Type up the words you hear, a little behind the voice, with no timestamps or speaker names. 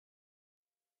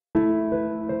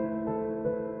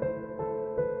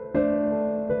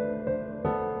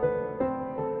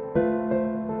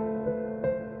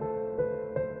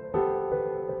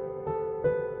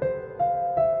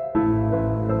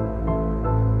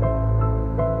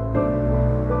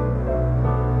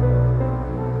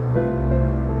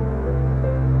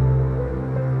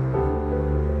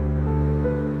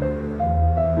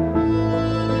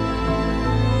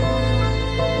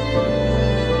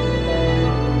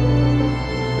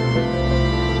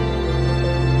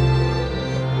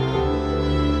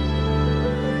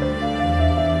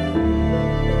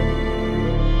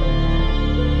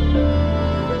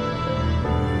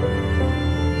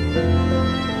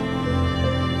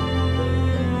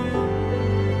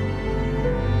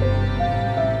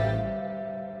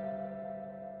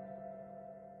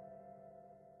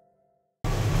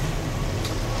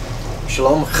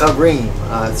Shalom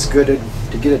Chavrim. It's good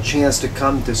to get a chance to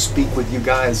come to speak with you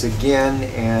guys again,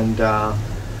 and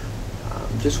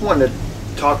just wanted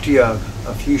to talk to you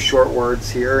a few short words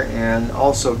here, and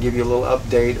also give you a little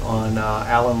update on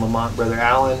Alan Lamont, Brother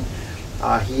Alan.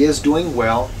 He is doing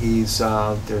well. He's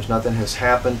there's nothing has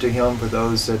happened to him. For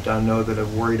those that I know that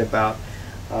have worried about,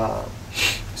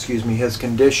 his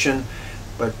condition,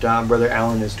 but Brother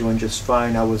Alan is doing just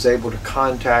fine. I was able to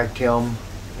contact him,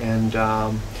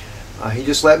 and he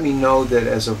just let me know that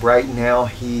as of right now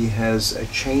he has a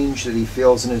change that he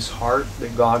feels in his heart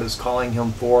that God is calling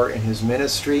him for in his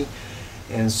ministry,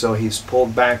 and so he's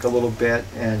pulled back a little bit,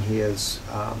 and he is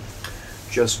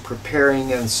just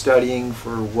preparing and studying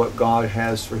for what God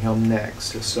has for him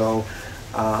next. So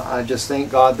I just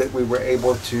thank God that we were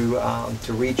able to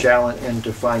reach Alan and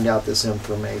to find out this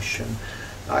information.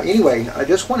 Anyway, I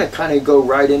just want to kind of go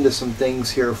right into some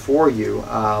things here for you.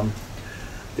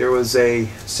 There was a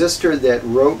sister that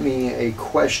wrote me a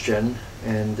question,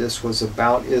 and this was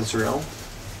about Israel.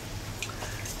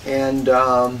 And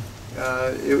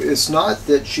it's not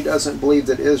that she doesn't believe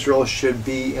that Israel should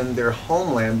be in their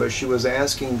homeland, but she was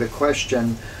asking the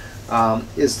question,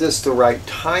 is this the right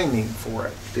timing for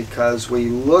it? Because we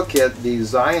look at the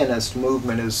Zionist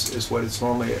movement is what it's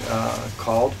normally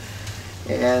called.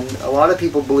 And a lot of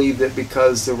people believe that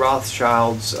because the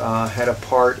Rothschilds had a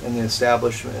part in the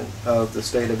establishment of the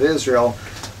State of Israel,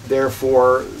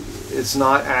 therefore it's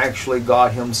not actually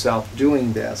God Himself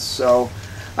doing this. So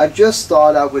I just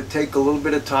thought I would take a little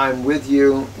bit of time with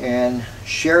you and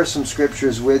share some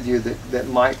scriptures with you that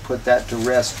might put that to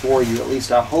rest for you. At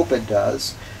least I hope it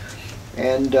does.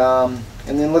 And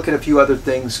then look at a few other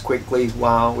things quickly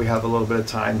while we have a little bit of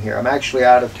time here. I'm actually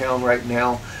out of town right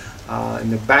now. In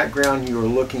the background you are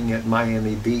looking at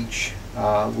Miami Beach.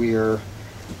 We are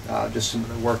just some of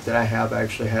the work that I have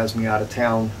actually has me out of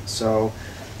town, so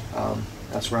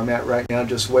that's where I'm at right now,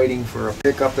 just waiting for a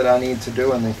pickup that I need to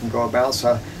do and they can go about.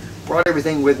 So I brought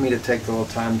everything with me to take a little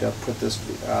time to put this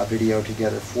video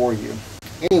together for you.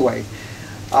 Anyway,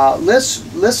 I'm going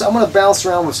to bounce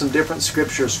around with some different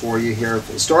scriptures for you here,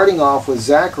 starting off with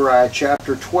Zechariah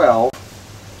chapter 12.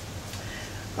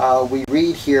 We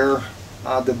read here,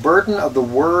 the burden of the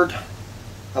word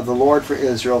of the Lord for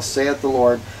Israel, saith the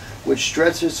Lord, which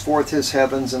stretcheth forth his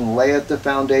heavens, and layeth the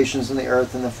foundations in the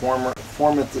earth, and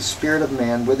formeth the spirit of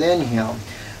man within him.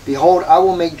 Behold, I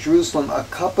will make Jerusalem a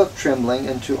cup of trembling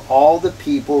unto all the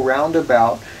people round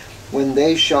about, when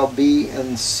they shall be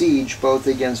in siege both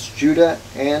against Judah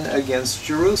and against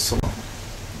Jerusalem.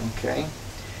 Okay?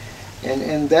 And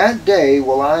in that day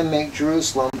will I make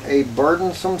Jerusalem a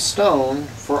burdensome stone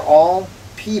for all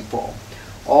people.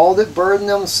 All that burden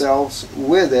themselves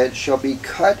with it shall be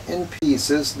cut in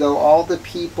pieces, though all the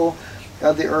people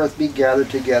of the earth be gathered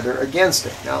together against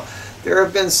it. Now, there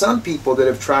have been some people that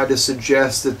have tried to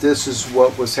suggest that this is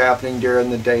what was happening during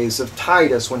the days of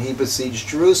Titus when he besieged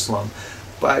Jerusalem.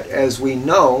 But as we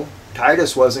know,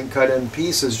 Titus wasn't cut in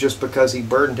pieces just because he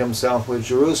burdened himself with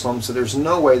Jerusalem, so there's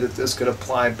no way that this could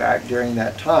apply back during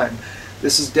that time.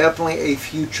 This is definitely a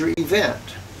future event,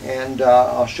 and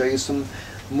I'll show you some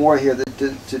more here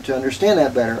to understand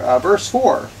that better. Verse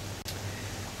 4.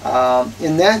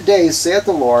 In that day, saith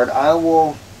the Lord, I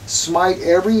will smite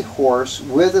every horse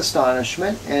with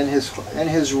astonishment, and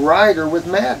his rider with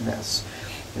madness.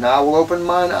 And I will open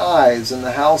mine eyes in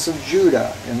the house of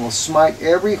Judah, and will smite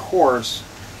every horse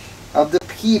of the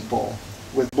people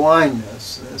with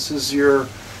blindness. This is your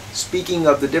speaking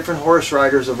of the different horse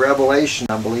riders of Revelation,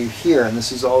 I believe, here. And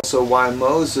this is also why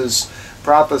Moses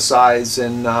prophesies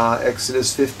in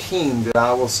Exodus 15 that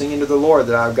I will sing unto the Lord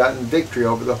that I have gotten victory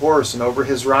over the horse and over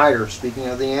his rider, speaking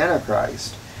of the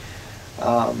Antichrist.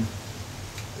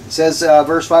 It says,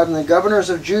 verse 5, and the governors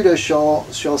of Judah shall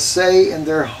say in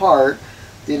their heart,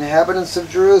 the inhabitants of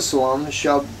Jerusalem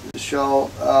shall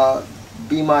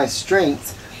be my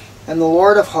strength, and the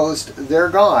Lord of hosts their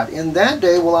God. In that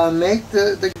day will I make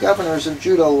the governors of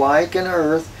Judah like an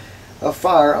earth of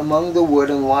fire among the wood,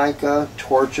 and like a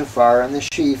torch of fire in the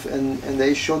sheaf, and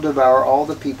they shall devour all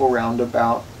the people round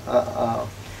about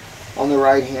on the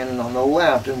right hand and on the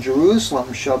left. And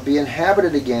Jerusalem shall be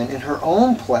inhabited again in her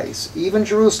own place, even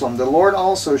Jerusalem. The Lord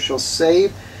also shall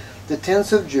save the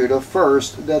tents of Judah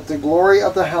first, that the glory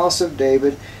of the house of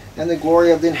David and the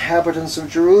glory of the inhabitants of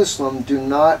Jerusalem do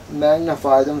not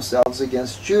magnify themselves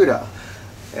against Judah.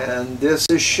 And this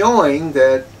is showing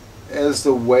that as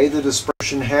the way the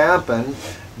dispersion happened,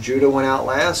 Judah went out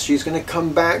last, she's going to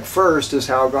come back first, is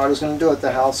how God is going to do it,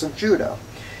 the house of Judah.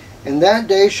 In that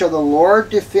day shall the Lord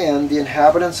defend the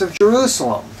inhabitants of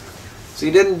Jerusalem. So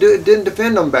he didn't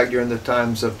defend them back during the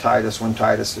times of Titus, when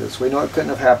Titus did. So we know it couldn't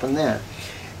have happened then.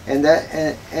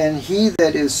 And he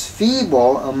that is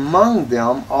feeble among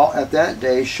them all at that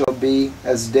day shall be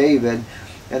as David,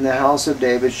 and the house of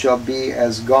David shall be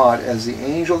as God, as the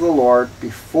angel of the Lord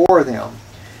before them.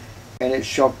 And it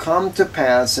shall come to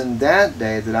pass in that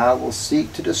day that I will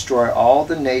seek to destroy all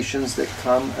the nations that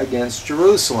come against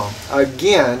Jerusalem.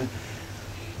 Again,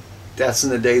 that's in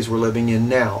the days we're living in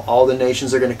now. All the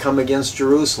nations are going to come against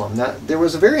Jerusalem. Now, there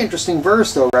was a very interesting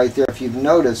verse, though, right there, if you've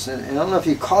noticed. And I don't know if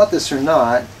you caught this or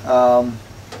not.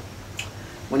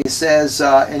 When he says,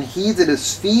 and he that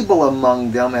is feeble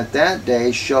among them at that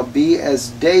day shall be as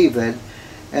David,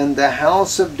 and the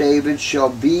house of David shall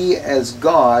be as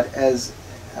God, as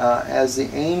the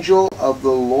angel of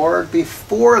the Lord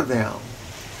before them.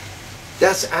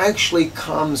 That actually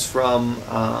comes from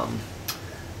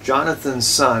Jonathan's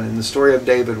son in the story of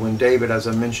David. When David, as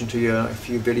I mentioned to you a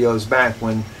few videos back,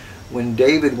 when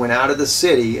David went out of the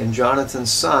city and Jonathan's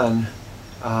son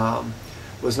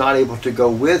was not able to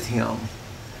go with him,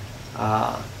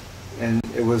 and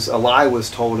a lie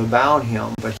was told about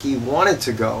him, but he wanted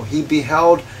to go. He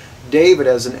beheld David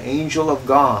as an angel of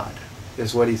God,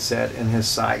 is what he said in his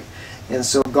sight. And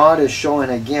so God is showing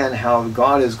again how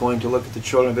God is going to look at the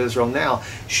children of Israel now,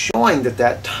 showing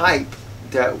that type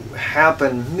that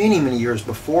happened many, many years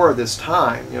before this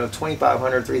time,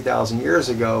 2,500, 3,000 years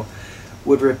ago,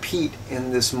 would repeat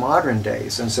in this modern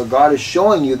days. And so God is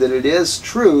showing you that it is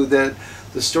true that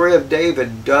the story of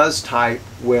David does type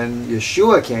when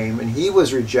Yeshua came and he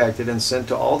was rejected and sent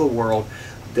to all the world,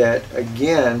 that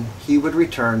again he would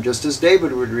return just as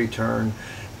David would return,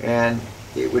 and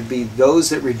it would be those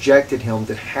that rejected him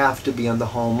that have to be in the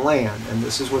homeland. And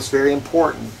this is what's very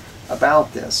important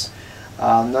about this.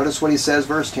 Notice what he says,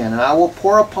 verse 10, and I will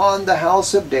pour upon the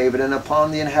house of David and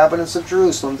upon the inhabitants of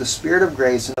Jerusalem the spirit of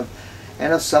grace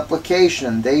and of supplication,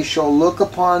 and they shall look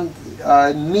upon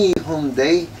me whom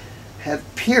they have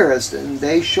pierced, and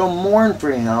they shall mourn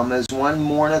for him as one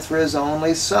mourneth for his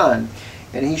only son,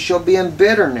 and he shall be in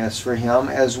bitterness for him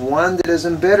as one that is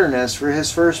in bitterness for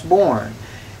his firstborn.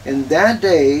 In that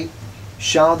day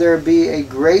shall there be a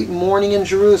great mourning in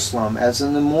Jerusalem, as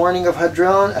in the mourning of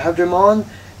Hadrimon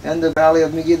and the valley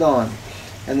of Megiddon.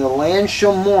 And the land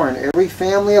shall mourn, every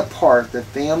family apart, the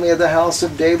family of the house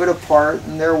of David apart,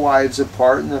 and their wives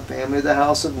apart, and the family of the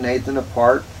house of Nathan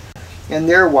apart, and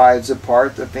their wives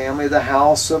apart, the family of the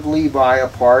house of Levi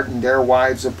apart, and their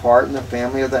wives apart, and the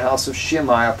family of the house of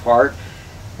Shimei apart,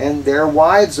 and their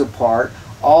wives apart,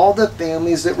 all the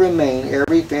families that remain,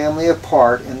 every family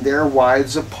apart, and their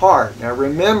wives apart. Now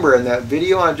remember, in that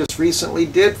video I just recently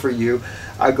did for you,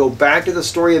 I go back to the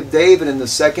story of David in the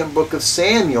second book of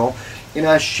Samuel, and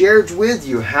I shared with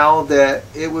you how that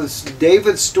it was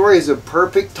David's story is a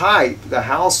perfect type, the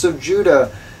house of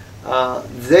Judah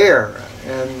there,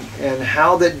 and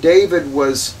how that David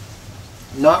was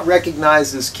not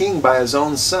recognized as king by his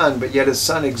own son, but yet his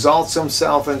son exalts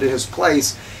himself into his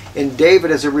place, and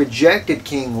David as a rejected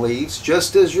king leaves,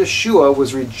 just as Yeshua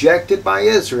was rejected by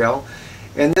Israel.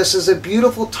 And this is a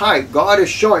beautiful type. God is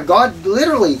showing, God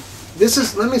literally, this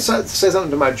is, let me say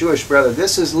something to my Jewish brother,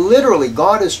 this is literally,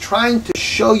 God is trying to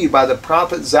show you by the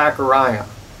prophet Zechariah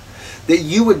that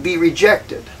you would be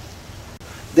rejected.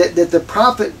 That the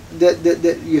prophet, that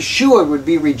Yeshua would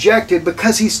be rejected,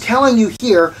 because he's telling you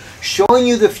here, showing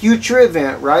you the future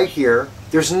event right here.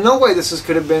 There's no way this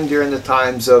could have been during the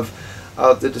times of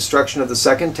the destruction of the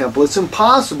second temple. It's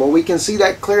impossible. We can see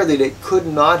that clearly that it could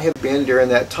not have been during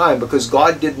that time, because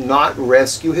God did not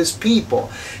rescue his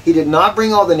people. He did not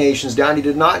bring all the nations down. He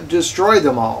did not destroy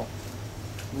them all.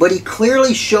 But he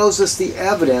clearly shows us the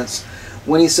evidence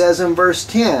when he says in verse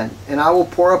 10, and I will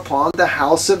pour upon the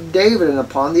house of David and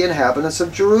upon the inhabitants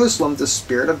of Jerusalem the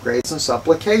spirit of grace and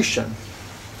supplication.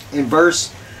 In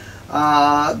verse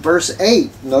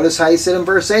 8, notice how he said in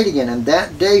verse 8 again, and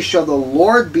that day shall the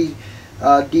Lord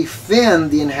defend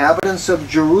the inhabitants of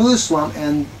Jerusalem,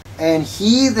 and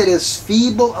he that is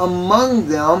feeble among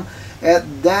them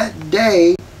at that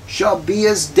day shall be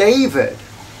as David.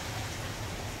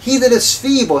 He that is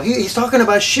feeble, he's talking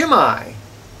about Shimei.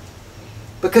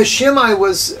 Because Shimei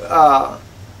was,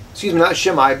 excuse me, not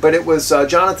Shimei, but it was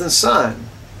Jonathan's son.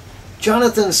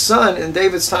 Jonathan's son in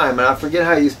David's time, and I forget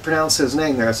how you pronounce his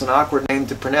name there. It's an awkward name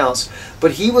to pronounce.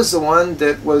 But he was the one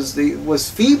that was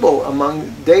feeble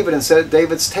among David and sat at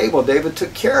David's table. David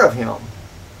took care of him.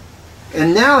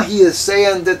 And now he is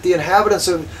saying that the inhabitants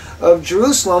of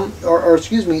Jerusalem, or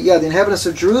excuse me, yeah, the inhabitants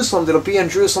of Jerusalem that'll be in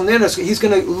Jerusalem then, he's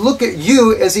going to look at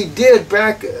you as he did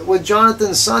back with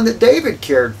Jonathan's son that David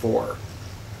cared for.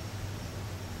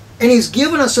 And he's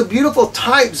given us a beautiful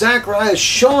type. Zechariah is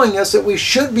showing us that we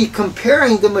should be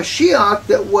comparing the Mashiach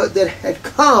that had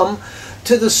come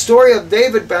to the story of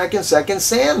David back in 2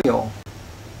 Samuel.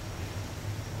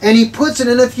 And he puts it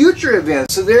in a future event.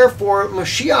 So therefore,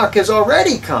 Mashiach has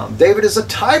already come. David is a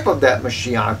type of that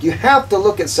Mashiach. You have to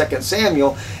look at 2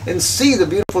 Samuel and see the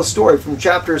beautiful story from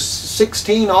chapter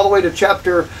 16 all the way to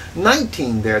chapter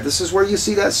 19 there. This is where you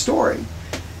see that story.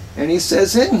 And he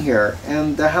says in here,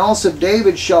 and the house of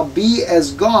David shall be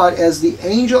as God, as the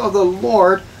angel of the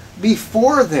Lord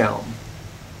before them.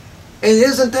 And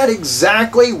isn't that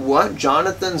exactly what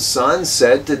Jonathan's son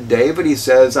said to David? He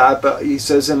says,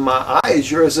 in my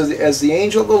eyes, you're as the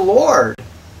angel of the Lord.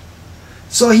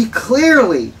 So he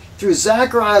clearly, through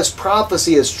Zechariah's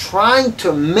prophecy, is trying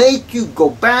to make you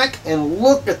go back and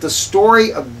look at the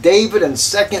story of David in 2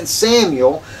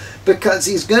 Samuel, because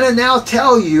he's going to now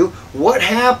tell you what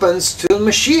happens to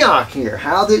Mashiach here.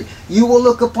 How that you will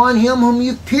look upon him whom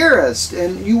you pierced,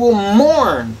 and you will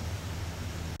mourn.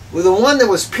 Well, the one that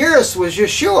was pierced was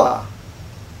Yeshua.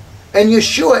 And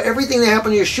Yeshua, everything that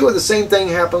happened to Yeshua, the same thing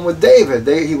happened with David.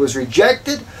 He was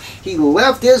rejected. He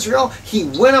left Israel. He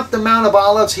went up the Mount of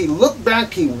Olives. He looked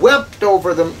back. He wept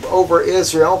over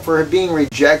Israel for being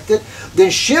rejected.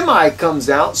 Then Shimei comes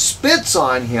out, spits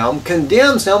on him,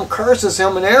 condemns him, curses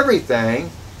him and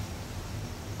everything,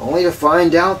 only to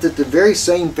find out that the very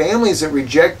same families that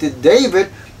rejected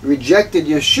David rejected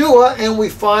Yeshua, and we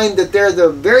find that they're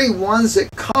the very ones that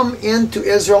come into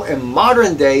Israel in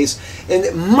modern days, and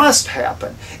it must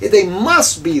happen. They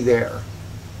must be there.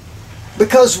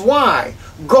 Because why?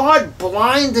 God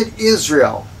blinded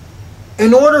Israel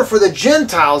in order for the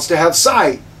Gentiles to have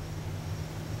sight.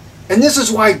 And this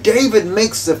is why David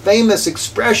makes the famous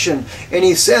expression, and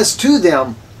he says to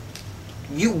them,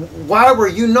 why are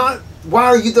you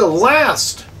the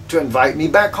last to invite me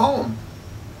back home?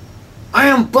 I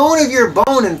am bone of your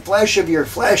bone and flesh of your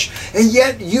flesh, and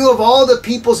yet you of all the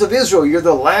peoples of Israel, you're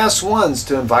the last ones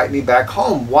to invite me back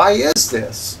home. Why is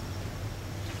this?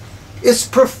 It's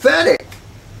prophetic.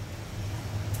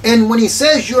 And when he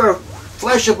says you're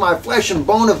flesh of my flesh and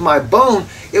bone of my bone,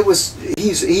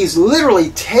 he's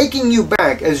literally taking you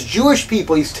back. As Jewish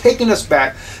people, he's taking us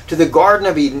back to the Garden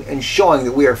of Eden and showing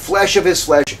that we are flesh of his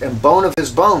flesh and bone of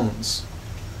his bones.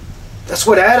 That's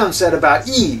what Adam said about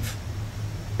Eve.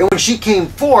 And when she came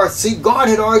forth, see, God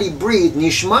had already breathed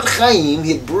Nishmat Chaim.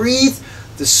 He had breathed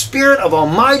the Spirit of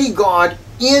Almighty God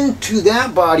into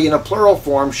that body in a plural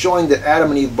form, showing that Adam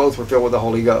and Eve both were filled with the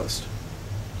Holy Ghost.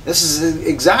 This is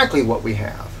exactly what we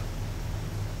have.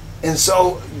 And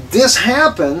so this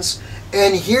happens,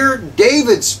 and here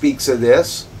David speaks of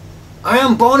this. I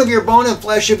am bone of your bone and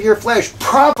flesh of your flesh,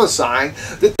 prophesying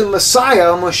that the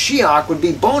Messiah, Mashiach, would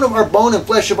be bone of our bone and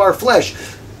flesh of our flesh.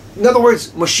 In other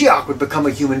words, Mashiach would become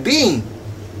a human being.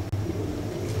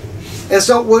 And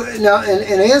so now,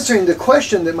 in answering the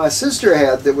question that my sister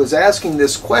had that was asking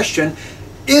this question,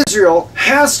 Israel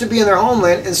has to be in their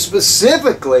homeland, and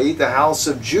specifically the house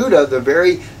of Judah, the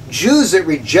very Jews that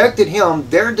rejected him,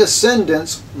 their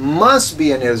descendants must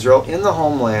be in Israel, in the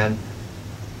homeland,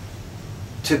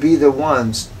 to be the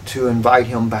ones to invite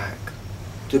him back,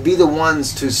 to be the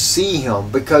ones to see him.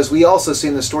 Because we also see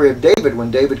in the story of David,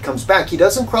 when David comes back, he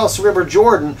doesn't cross the river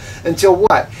Jordan until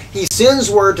what? He sends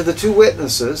word to the two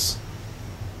witnesses,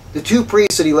 the two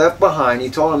priests that he left behind. He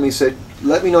told them, he said,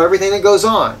 let me know everything that goes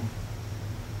on.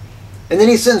 And then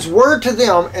he sends word to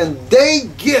them, and they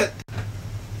get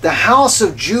the house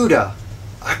of Judah.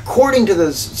 According to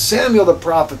the Samuel the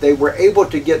prophet, they were able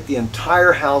to get the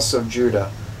entire house of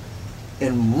Judah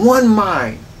in one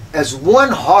mind, as one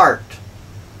heart,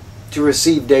 to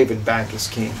receive David back as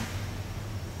king.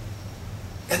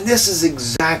 And this is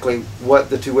exactly what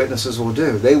the two witnesses will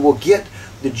do. They will get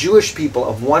the Jewish people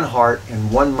of one heart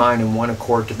and one mind and one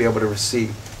accord to be able to receive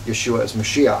Yeshua as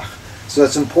Mashiach. So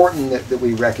it's important that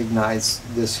we recognize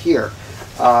this here.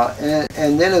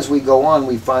 And then as we go on,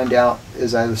 we find out,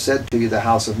 as I said to you, the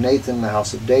house of Nathan, the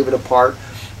house of David apart.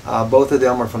 Both of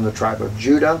them are from the tribe of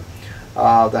Judah.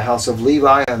 The house of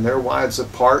Levi and their wives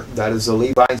apart. That is the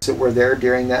Levites that were there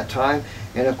during that time.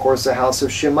 And of course the house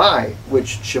of Shimei,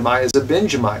 which Shimei is a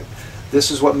Benjamite.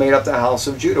 This is what made up the house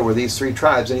of Judah, were these three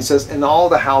tribes. And he says, in all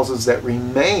the houses that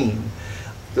remain,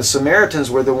 the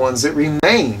Samaritans were the ones that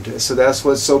remained. So that's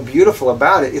what's so beautiful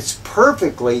about it. It's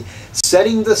perfectly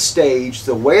setting the stage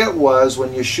the way it was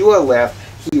when Yeshua left.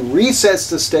 He resets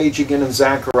the stage again in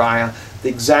Zechariah the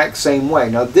exact same way.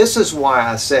 Now this is why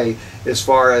I say, as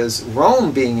far as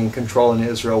Rome being in control in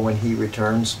Israel when he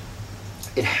returns,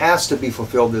 it has to be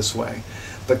fulfilled this way.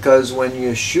 Because when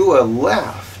Yeshua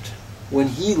left, when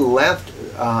he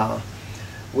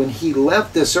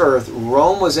left this earth,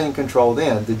 Rome was in control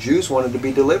then. The Jews wanted to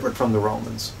be delivered from the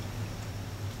Romans.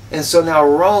 And so now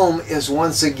Rome is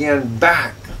once again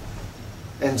back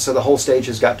And so the whole stage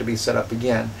has got to be set up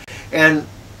again. And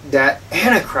that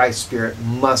Antichrist spirit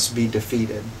must be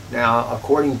defeated. Now,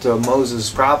 according to Moses'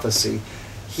 prophecy,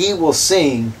 he will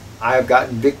sing, I have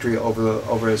gotten victory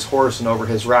over his horse and over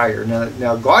his rider.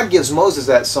 Now God gives Moses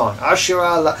that song.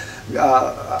 Asherah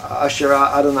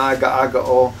Adonai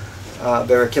Ga'aga'o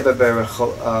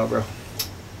Berekiva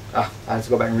I have to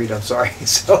go back and read it, I'm sorry.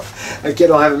 So I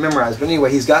don't have it memorized. But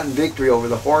anyway, he's gotten victory over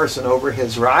the horse and over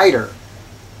his rider.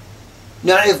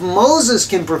 Now, if Moses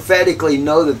can prophetically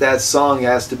know that that song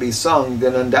has to be sung,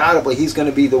 then undoubtedly he's going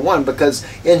to be the one, because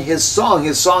in his song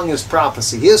is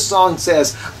prophecy. His song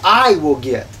says, I will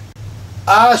get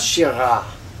Asherah.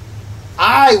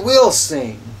 I will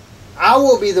sing. I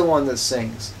will be the one that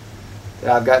sings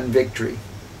that I've gotten victory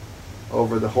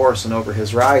over the horse and over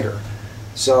his rider.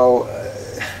 So,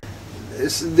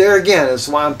 there again, is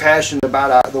why I'm passionate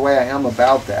about the way I am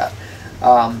about that.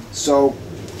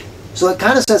 So it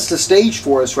kind of sets the stage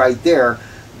for us right there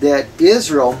that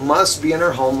Israel must be in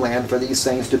her homeland for these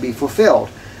things to be fulfilled.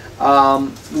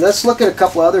 Let's look at a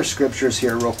couple other scriptures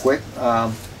here real quick.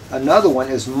 Another one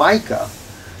is Micah.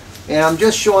 And I'm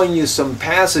just showing you some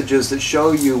passages that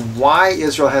show you why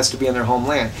Israel has to be in their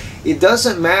homeland. It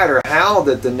doesn't matter how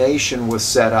that the nation was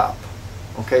set up.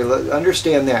 Okay,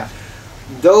 understand that.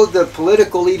 Though the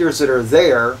political leaders that are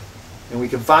there, and we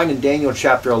can find in Daniel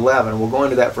chapter 11, we'll go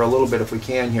into that for a little bit if we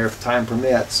can here, if time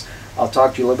permits. I'll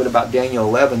talk to you a little bit about Daniel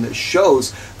 11 that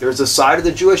shows there's a side of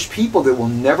the Jewish people that will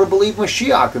never believe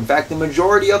Mashiach. In fact, the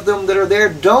majority of them that are there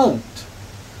don't.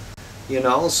 You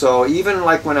know, so even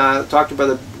like when I talked to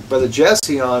Brother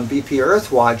Jesse on BP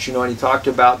Earthwatch, you know, and he talked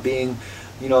about being,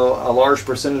 you know, a large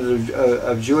percentage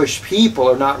of Jewish people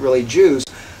are not really Jews.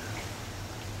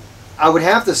 I would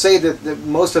have to say that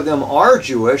most of them are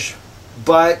Jewish,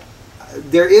 but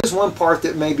there is one part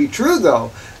that may be true,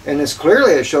 though, and as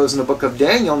clearly it shows in the book of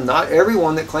Daniel, not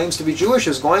everyone that claims to be Jewish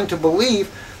is going to believe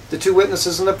the two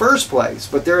witnesses in the first place.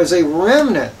 But there is a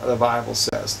remnant, the Bible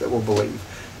says, that will believe.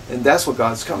 And that's what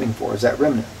God's coming for, is that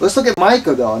remnant. Let's look at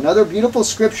Micah, though, another beautiful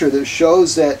scripture that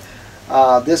shows that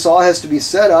this all has to be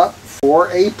set up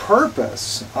for a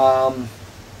purpose.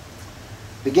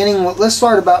 Let's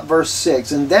start about verse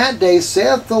 6. In that day,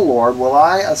 saith the Lord, will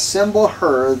I assemble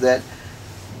her that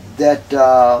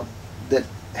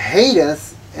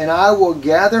hateth, and I will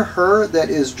gather her that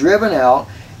is driven out,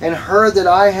 and her that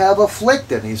I have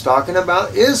afflicted. He's talking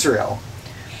about Israel.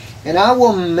 And I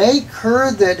will make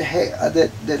her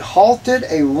that halted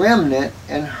a remnant,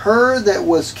 and her that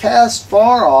was cast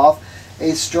far off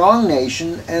a strong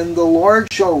nation, and the Lord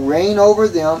shall reign over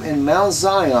them in Mount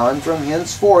Zion from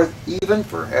henceforth, even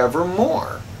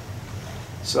forevermore.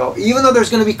 So even though there's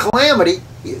going to be calamity,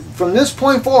 from this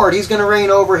point forward, he's going to reign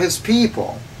over his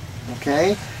people.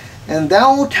 Okay? And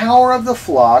thou, tower of the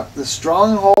flock, the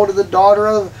stronghold of the daughter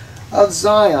of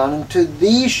Zion, unto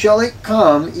thee shall it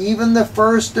come, even the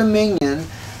first dominion.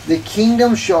 The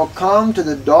kingdom shall come to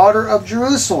the daughter of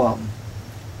Jerusalem.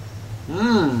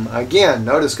 Again,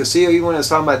 notice, because see, even when it's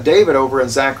talking about David over in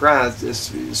Zechariah, it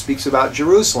speaks about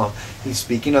Jerusalem. He's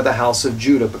speaking of the house of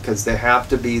Judah, because they have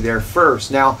to be there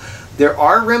first. Now, there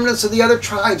are remnants of the other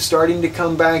tribes starting to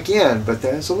come back in, but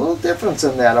there's a little difference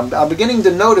in that. I'm beginning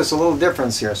to notice a little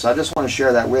difference here, so I just want to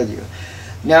share that with you.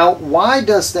 Now, why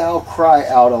dost thou cry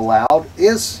out aloud?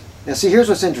 Now see, here's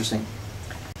what's interesting.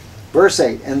 Verse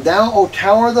 8, and thou, O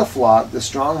tower of the flock, the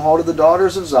stronghold of the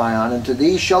daughters of Zion, unto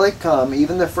thee shall it come,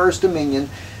 even the first dominion.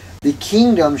 The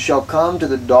kingdom shall come to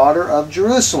the daughter of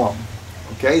Jerusalem.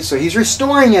 Okay, so he's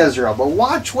restoring Israel, but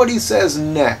watch what he says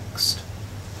next.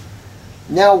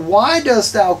 Now, why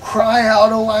dost thou cry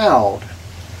out aloud?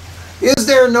 Is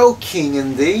there no king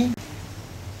in thee?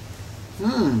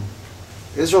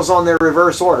 Israel's on their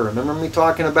reverse order. Remember me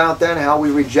talking about that, how we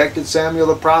rejected Samuel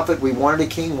the prophet? We wanted a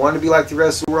king, wanted to be like the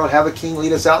rest of the world, have a king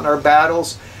lead us out in our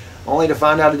battles, only to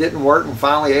find out it didn't work, and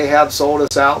finally Ahab sold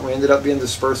us out, and we ended up being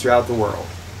dispersed throughout the world.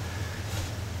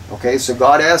 Okay, so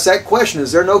God asked that question,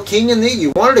 is there no king in thee?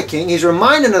 You wanted a king. He's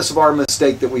reminding us of our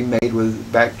mistake that we made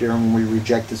back during when we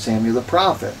rejected Samuel the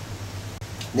prophet.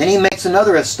 Then he makes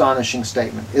another astonishing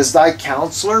statement. Is thy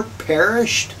counselor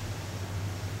perished?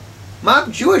 My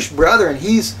Jewish brethren,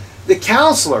 he's the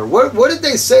counselor. What did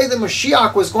they say the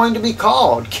Mashiach was going to be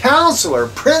called? Counselor,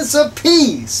 Prince of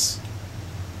Peace.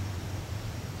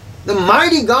 The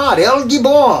mighty God, El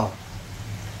Gibor.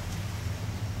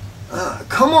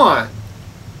 Come on.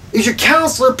 Is your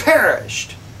counselor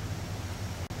perished?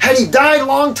 Had he died a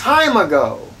long time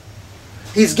ago?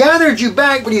 He's gathered you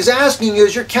back, but he's asking you,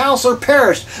 is your counselor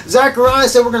perished? Zechariah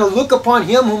said we're going to look upon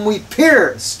him whom we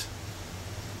pierced.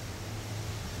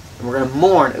 And we're going to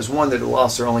mourn as one that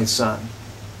lost their only son.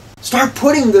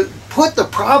 Put the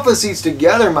prophecies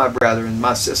together, my brethren,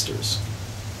 my sisters.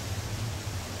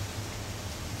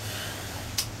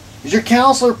 Is your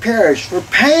counselor perished? For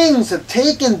pangs have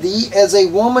taken thee as a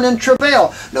woman in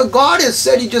travail. Now God has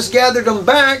said He just gathered them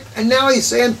back, and now He's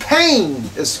saying pain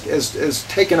is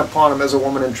taken upon him as a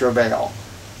woman in travail.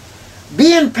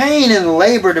 Be in pain and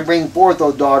labor to bring forth,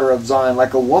 O daughter of Zion,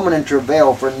 like a woman in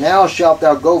travail. For now shalt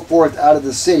thou go forth out of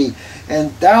the city,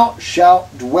 and thou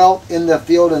shalt dwell in the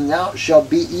field, and thou shalt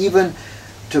be even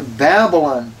to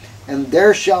Babylon. And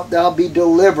there shalt thou be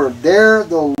delivered. There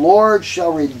the Lord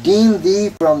shall redeem thee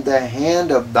from the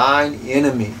hand of thine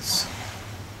enemies.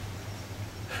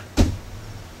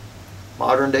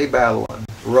 Modern day Babylon,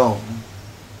 Rome.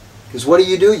 Because what do?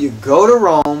 You go to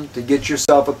Rome to get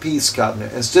yourself a peace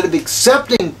covenant. Instead of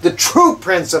accepting the true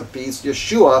Prince of Peace,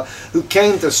 Yeshua, who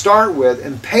came to start with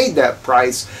and paid that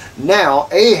price, now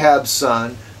Ahab's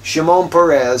son, Shimon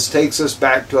Peres, takes us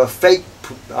back to a fake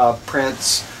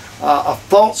prince, a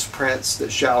false prince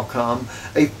that shall come,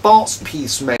 a false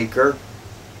peacemaker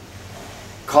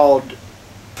called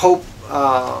Pope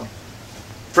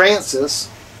Francis,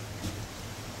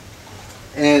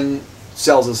 and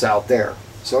sells us out there.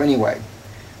 So anyway,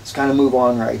 let's kind of move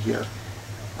on right here.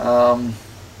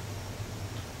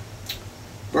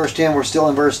 Verse 10, we're still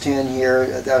in verse 10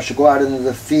 here. Thou shalt go out into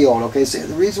the field. Okay, so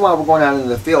the reason why we're going out into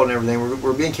the field and everything,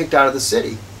 we're being kicked out of the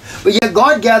city. But yet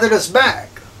God gathered us back.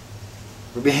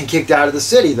 We're being kicked out of the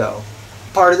city, though.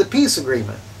 Part of the peace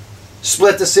agreement.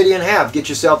 Split the city in half. Get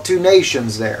yourself 2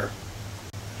 nations there.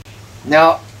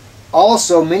 Now,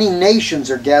 also many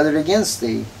nations are gathered against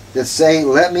thee, that say,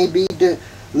 let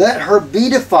her be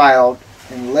defiled,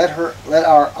 and let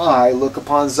our eye look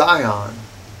upon Zion.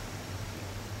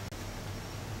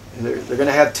 And they're going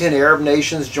to have 10 Arab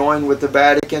nations join with the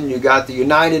Vatican. You got the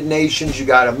United Nations. You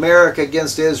got America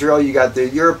against Israel. You got the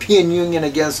European Union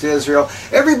against Israel.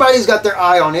 Everybody's got their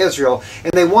eye on Israel,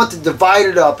 and they want to divide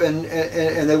it up, and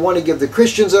they want to give the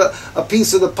Christians a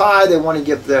piece of the pie. They want to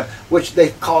give which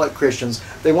they call it Christians,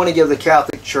 they want to give the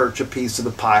Catholic Church a piece of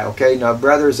the pie. Okay, now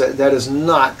brothers, that is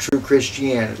not true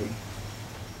Christianity.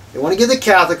 They want to give the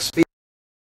Catholics a piece.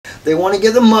 They want to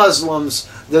give the Muslims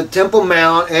the Temple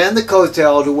Mount and the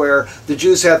Kotel, to where the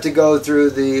Jews have to go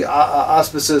through the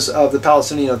auspices of the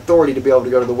Palestinian Authority to be able to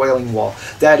go to the Wailing Wall.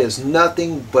 That is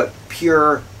nothing but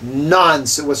pure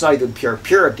nonsense. Well, it's not even pure.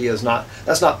 Purity is not.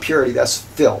 That's not purity. That's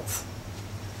filth.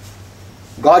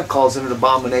 God calls it an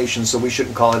abomination, so we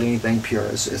shouldn't call it anything pure.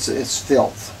 It's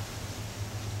filth.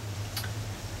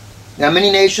 Now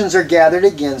many nations are gathered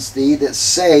against thee, that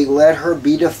say, let her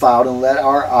be defiled, and let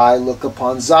our eye look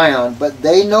upon Zion. But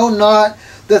they know not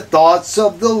the thoughts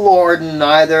of the Lord,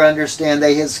 neither understand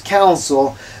they His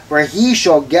counsel. For He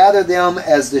shall gather them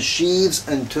as the sheaves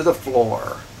unto the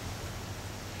floor.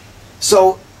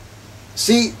 So,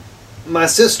 see, my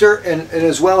sister, and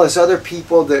as well as other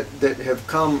people that have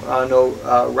come, I know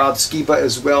Rob Skiba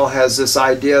as well has this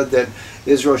idea that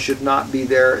Israel should not be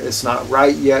there. It's not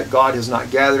right yet. God has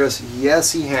not gathered us.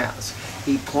 Yes, He has.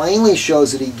 He plainly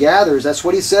shows that He gathers. That's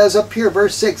what He says up here,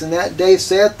 verse 6. In that day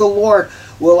saith the Lord,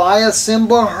 will I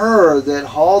assemble her that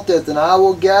halteth, and I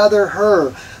will gather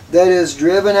her that is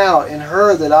driven out, and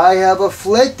her that I have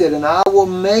afflicted, and I will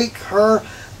make her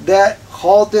that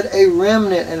halted a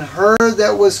remnant, and her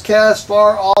that was cast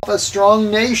far off a strong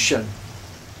nation.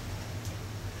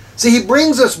 See, He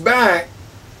brings us back,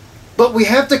 but we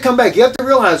have to come back. You have to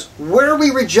realize where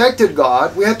we rejected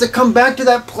God. We have to come back to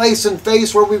that place and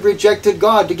face where we rejected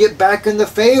God to get back in the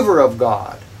favor of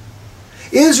God.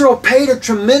 Israel paid a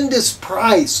tremendous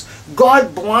price.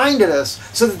 God blinded us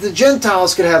so that the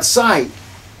Gentiles could have sight.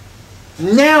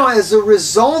 Now, as a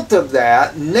result of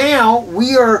that, now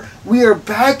we are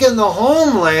back in the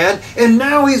homeland, and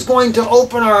now He's going to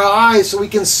open our eyes so we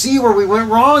can see where we went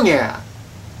wrong at.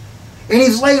 And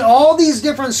He's laid all these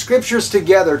different scriptures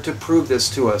together to prove this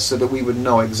to us so that we would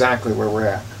know exactly where we're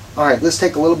at. All right, let's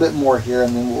take a little bit more here,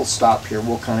 and then we'll stop here.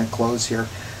 We'll kind of close here.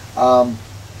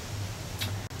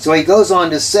 So he goes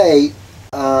on to say,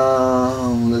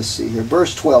 let's see here,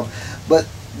 verse 12,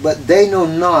 But they know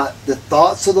not the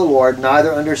thoughts of the Lord,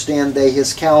 neither understand they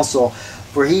His counsel.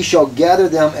 For He shall gather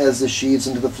them as the sheaves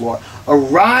into the floor.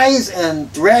 Arise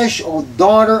and thresh, O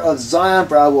daughter of Zion,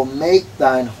 for I will make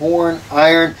thine horn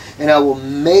iron, and I will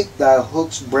make thy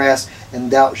hooks brass, and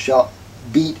thou shalt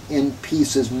beat in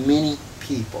pieces many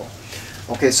people.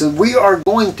 Okay, so we are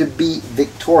going to be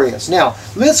victorious. Now,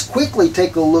 let's quickly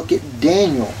take a look at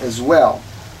Daniel as well.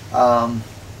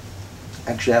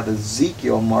 Actually, I have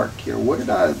Ezekiel marked here. What did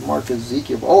I mark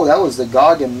Ezekiel? Oh, that was the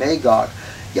Gog and Magog.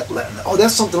 Yeah, oh,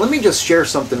 that's something. Let me just share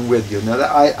something with you. Now,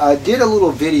 I did a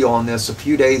little video on this a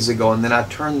few days ago, and then I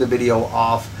turned the video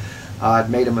off. I'd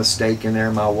made a mistake in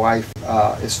there. My wife,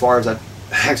 as far as I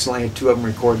accidentally had two of them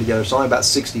recorded together, so only about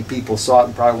 60 people saw it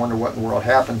and probably wonder what in the world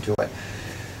happened to it.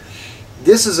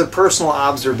 This is a personal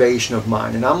observation of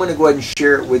mine, and I'm going to go ahead and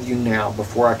share it with you now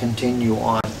before I continue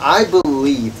on. I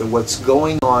believe that what's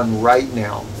going on right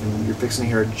now, and you're fixing to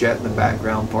hear a jet in the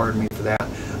background, pardon me for that,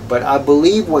 but I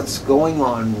believe what's going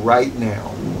on right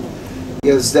now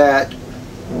is that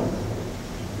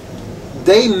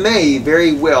they may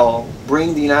very well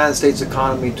bring the United States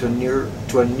economy to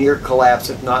a near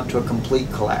collapse, if not to a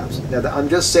complete collapse. Now, I'm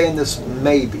just saying this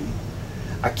maybe.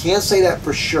 I can't say that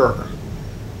for sure.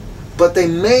 But they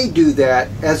may do that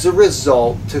as a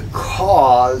result to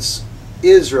cause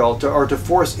Israel or to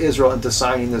force Israel into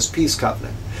signing this peace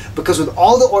covenant. Because with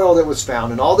all the oil that was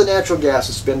found and all the natural gas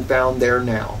that's been found there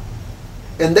now,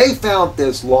 and they found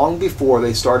this long before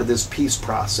they started this peace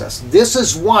process. This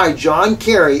is why John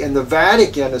Kerry and the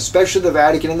Vatican, especially the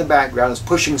Vatican in the background, is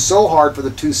pushing so hard for the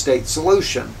two-state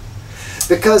solution.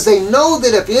 Because they know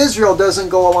that if Israel doesn't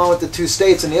go along with the two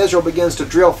states and Israel begins to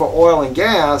drill for oil and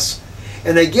gas,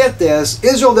 and they get this,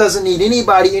 Israel doesn't need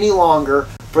anybody any longer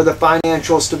for the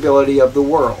financial stability of the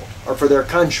world or for their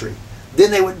country.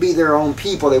 Then they would be their own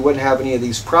people. They wouldn't have any of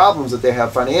these problems that they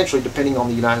have financially depending on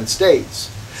the United States.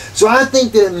 So I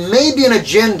think that it may be an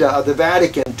agenda of the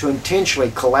Vatican to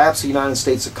intentionally collapse the United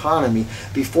States economy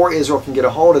before Israel can get a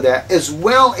hold of that, as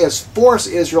well as force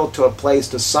Israel to a place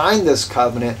to sign this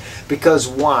covenant. Because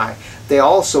why? They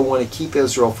also want to keep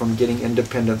Israel from getting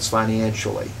independence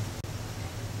financially.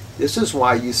 This is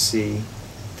why you see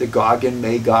the Gog and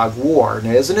Magog war.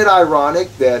 Now, isn't it ironic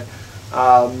that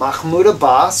Mahmoud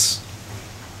Abbas,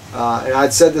 and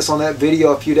I'd said this on that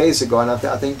video a few days ago, and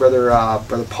I think Brother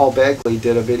Paul Begley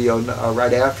did a video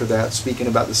right after that speaking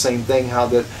about the same thing, how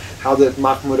that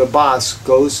Mahmoud Abbas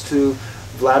goes to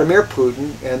Vladimir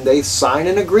Putin and they sign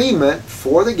an agreement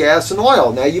for the gas and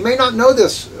oil. Now, you may not know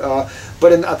this,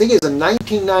 but I think it's in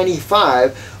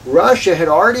 1995, Russia had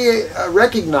already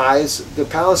recognized the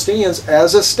Palestinians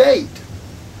as a state.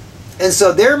 And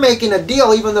so they're making a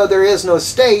deal, even though there is no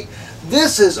state.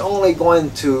 This is only going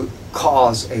to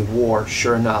cause a war,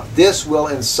 sure enough. This will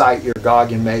incite your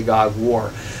Gog and Magog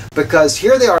war. Because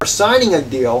here they are signing a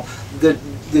deal. The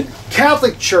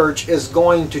Catholic Church is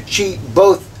going to cheat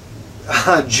both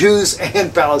Jews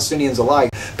and Palestinians alike.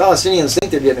 Palestinians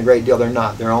think they're getting a great deal. They're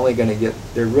not. They're really going to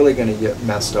get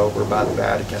messed over by the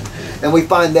Vatican. And we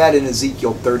find that in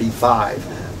Ezekiel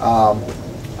 35. Or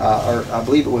I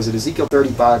believe it was at Ezekiel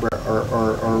 35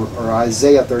 or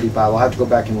Isaiah 35. I'll have to go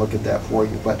back and look at that for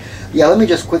you. But yeah, let me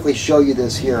just quickly show you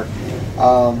this here.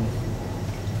 I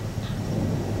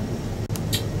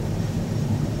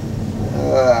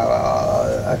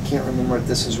can't remember if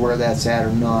this is where that's at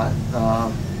or not.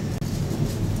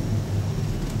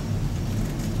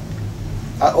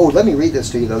 Oh, let me read this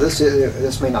to you, though.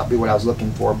 This may not be what I was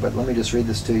looking for, but let me just read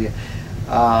this to you.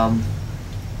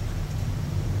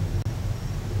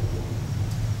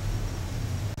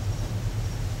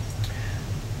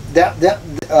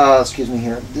 Excuse me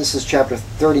here. This is chapter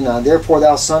 39. Therefore,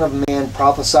 thou son of man,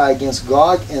 prophesy against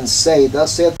Gog, and say,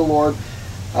 Thus saith the Lord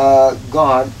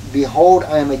God, Behold,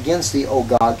 I am against thee, O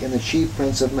Gog, and the chief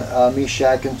prince of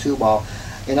Meshach and Tubal,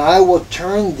 and I will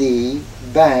turn thee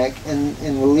back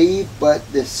and leave but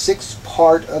the sixth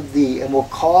part of thee, and will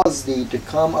cause thee to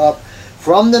come up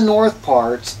from the north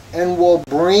parts, and will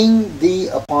bring thee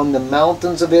upon the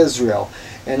mountains of Israel.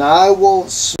 And I will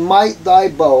smite thy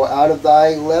bow out of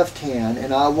thy left hand,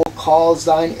 and I will cause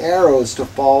thine arrows to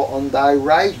fall on thy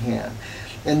right hand.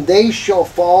 And they shall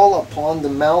fall upon the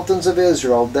mountains of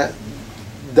Israel, that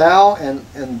thou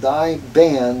and thy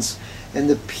bands, and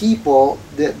the people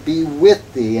that be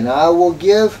with thee. And I will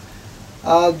give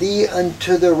thee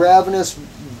unto the ravenous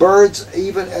birds,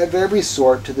 even of every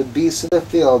sort, to the beasts of the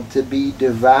field, to be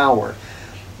devoured.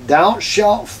 Thou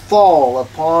shalt fall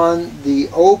upon the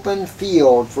open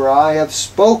field, for I have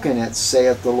spoken it,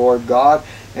 saith the Lord God.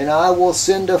 And I will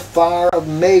send a fire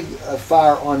on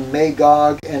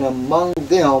Magog, and among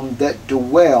them that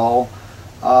dwell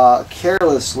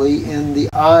carelessly in the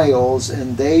isles,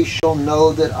 and they shall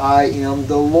know that I am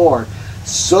the Lord.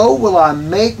 So will I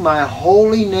make my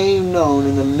holy name known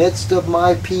in the midst of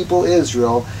my people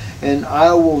Israel, and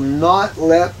I will not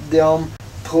let them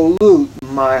pollute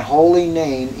my holy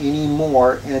name any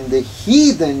more, and the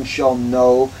heathen shall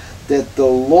know that the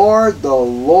Lord, the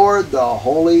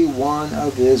Holy One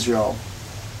of Israel.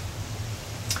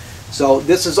 So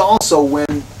this is also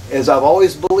when, as I've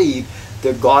always believed,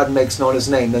 that God makes known His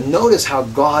name. Now notice how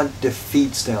God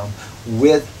defeats them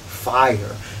with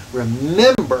fire.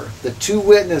 Remember the two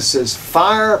witnesses.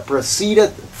 Fire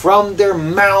proceedeth from their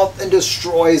mouth and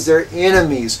destroys their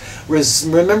enemies.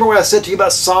 Remember what I said to you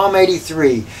about Psalm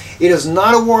 83. It is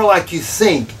not a war like you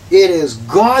think. It is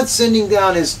God sending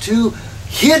down his two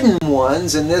hidden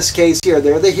ones. In this case here,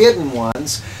 they're the hidden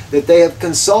ones that they have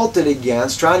consulted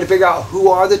against, trying to figure out who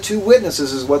are the two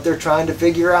witnesses is what they're trying to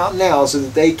figure out now so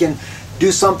that they can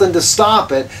do something to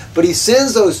stop it. But he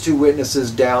sends those two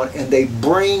witnesses down and they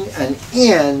bring an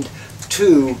end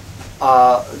to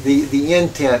the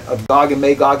intent of Gog and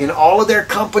Magog and all of their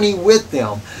company with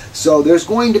them. So there's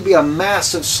going to be a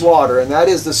massive slaughter, and that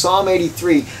is the Psalm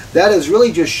 83. That is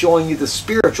really just showing you the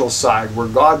spiritual side where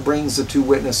God brings the two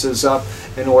witnesses up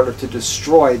in order to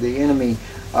destroy the enemy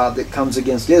that comes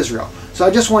against Israel. So I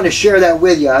just wanted to share that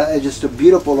with you. Just a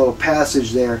beautiful little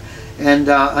passage there. And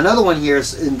another one here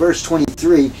is in verse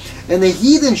 23. And the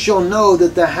heathen shall know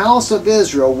that the house of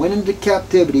Israel went into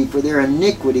captivity for their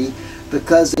iniquity,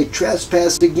 because they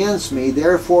trespassed against me.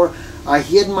 Therefore I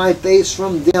hid my face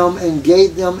from them and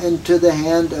gave them into the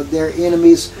hand of their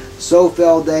enemies. So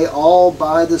fell they all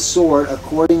by the sword.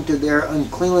 According to their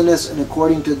uncleanness and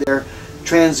according to their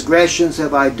transgressions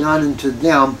have I done unto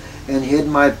them, and hid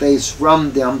my face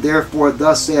from them. Therefore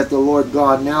thus saith the Lord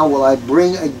God, now will I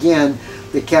bring again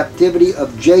the captivity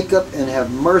of Jacob, and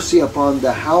have mercy upon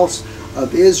the house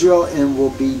of Israel, and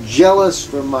will be jealous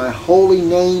for my holy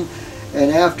name. And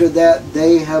after that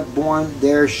they have borne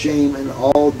their shame and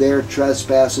all their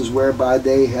trespasses whereby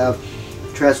they have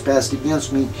trespassed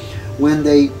against me, when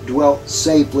they dwelt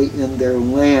safely in their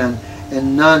land,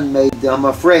 and none made them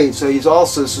afraid. So he's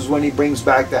also, this is when he brings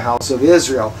back the house of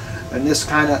Israel. And this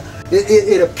kind of,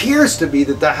 it appears to be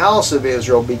that the house of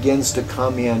Israel begins to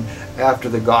come in after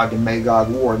the Gog and Magog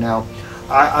war. Now,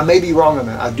 I may be wrong on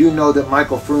that. I do know that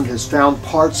Michael Freund has found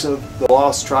parts of the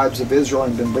lost tribes of Israel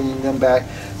and been bringing them back.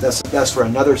 That's for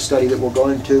another study that we'll go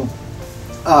into.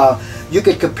 You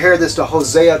could compare this to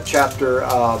Hosea chapter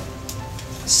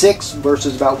 6,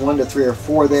 verses about 1 to 3 or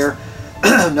 4 there.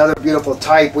 Another beautiful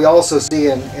type. We also see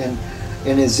in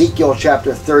Ezekiel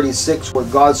chapter 36 where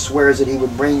God swears that he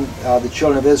would bring the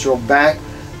children of Israel back,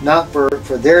 not for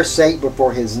their sake, but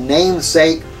for his name's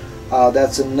sake.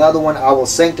 That's another one. I will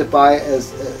sanctify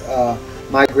as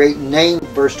my great name,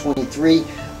 verse 23,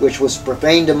 which was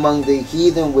profaned among the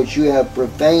heathen, which you have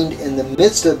profaned in the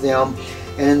midst of them.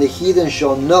 And the heathen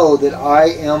shall know that I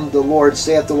am the Lord,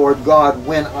 saith the Lord God,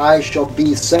 when I shall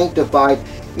be sanctified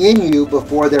in you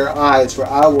before their eyes. For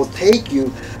I will take you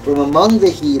from among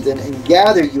the heathen and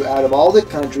gather you out of all the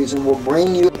countries, and will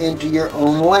bring you into your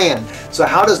own land. So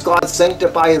how does God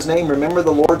sanctify his name? Remember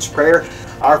the Lord's Prayer,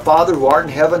 our Father who art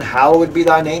in heaven, hallowed be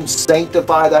thy name.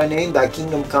 Sanctify thy name. Thy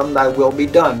kingdom come, thy will be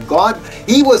done. God,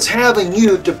 he was having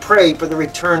you to pray for the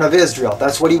return of Israel.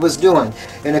 That's what he was doing.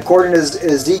 And according to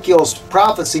Ezekiel's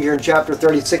prophecy here in chapter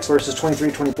 36, verses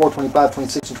 23, 24, 25,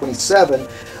 26, and 27,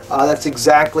 that's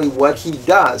exactly what he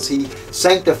does. He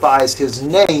sanctifies his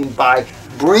name by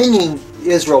bringing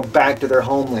Israel back to their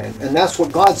homeland. And that's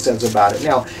what God says about it.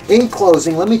 Now, in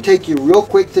closing, let me take you real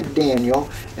quick to Daniel,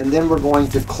 and then we're going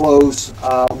to close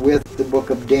with the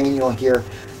book of Daniel here.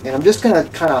 And I'm just going to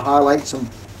kind of highlight some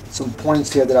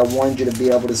points here that I wanted you to be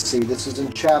able to see. This is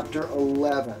in chapter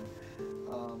 11.